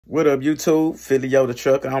What up, YouTube? Philio the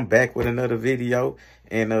Trucker. I'm back with another video,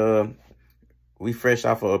 and we fresh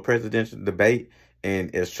off of a presidential debate.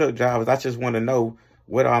 And as truck drivers, I just want to know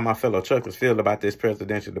what all my fellow truckers feel about this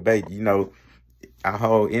presidential debate. You know, our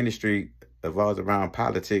whole industry evolves around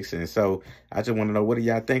politics, and so I just want to know, what do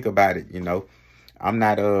y'all think about it? You know, I'm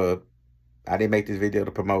not I didn't make this video to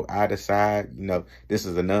promote either side. You know, this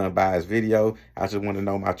is a non-biased video. I just want to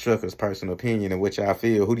know my truckers' personal opinion and what y'all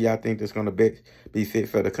feel. Who do y'all think that's going to be fit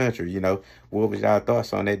for the country? You know, what was y'all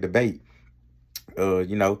thoughts on that debate?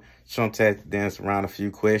 You know, Trump danced around a few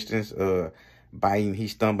questions. Biden, he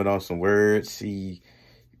stumbled on some words. He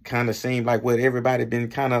kind of seemed like what everybody been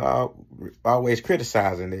kind of always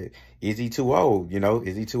criticizing. That is he too old? You know,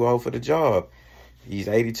 is he too old for the job? He's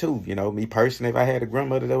 82. You know, me personally, if I had a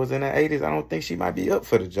grandmother that was in her 80s, I don't think she might be up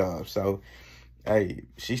for the job. So, hey,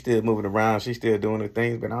 she's still moving around. She's still doing her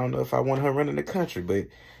things, but I don't know if I want her running the country. But,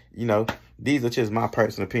 you know, these are just my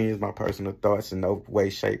personal opinions, my personal thoughts in no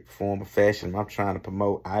way, shape, form, or fashion. I'm trying to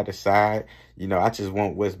promote either side. You know, I just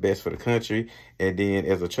want what's best for the country. And then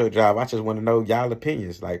as a truck driver, I just want to know y'all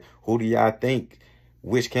opinions. Like, who do y'all think,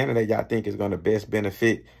 which candidate y'all think is going to best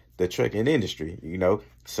benefit the trucking industry? You know,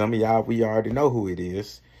 some of y'all, we already know who it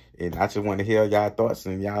is, and I just want to hear y'all thoughts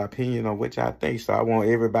and y'all opinion on what y'all think. So I want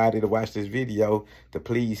everybody to watch this video to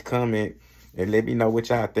please comment and let me know what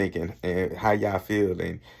y'all thinking and how y'all feel.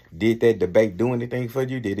 And did that debate do anything for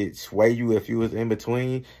you? Did it sway you if you was in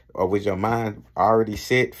between, or was your mind already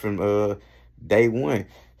set from day one?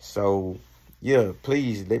 So yeah,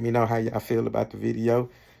 please let me know how y'all feel about the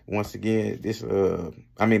video. Once again, this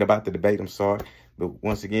about the debate, I'm sorry. But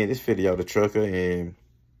once again, this Philio the Trucker, and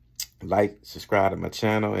like, subscribe to my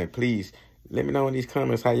channel, and please let me know in these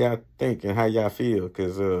comments how y'all think and how y'all feel,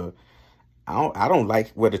 because I don't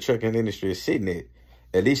like where the trucking industry is sitting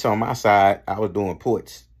at least on my side. I was doing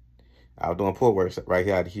ports. I was doing port work right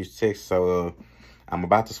here out of Houston, Texas. So I'm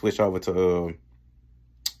about to switch over to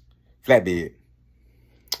flatbed.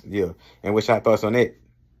 Yeah, and what's y'all thoughts on that?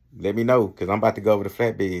 Let me know, because I'm about to go over to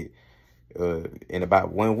flatbed in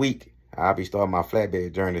about 1 week. I'll be starting my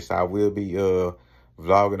flatbed journey, so I will be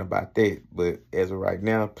vlogging about that. But as of right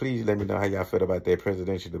now, please let me know how y'all feel about that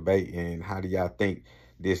presidential debate, and how do y'all think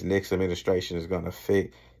this next administration is going to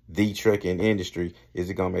affect the trucking industry. Is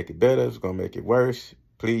it going to make it better? Is it going to make it worse?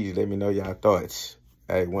 Please let me know y'all thoughts.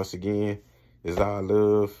 Hey, once again, it's all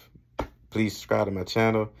love. Please subscribe to my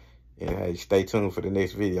channel, and hey, stay tuned for the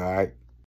next video, all right?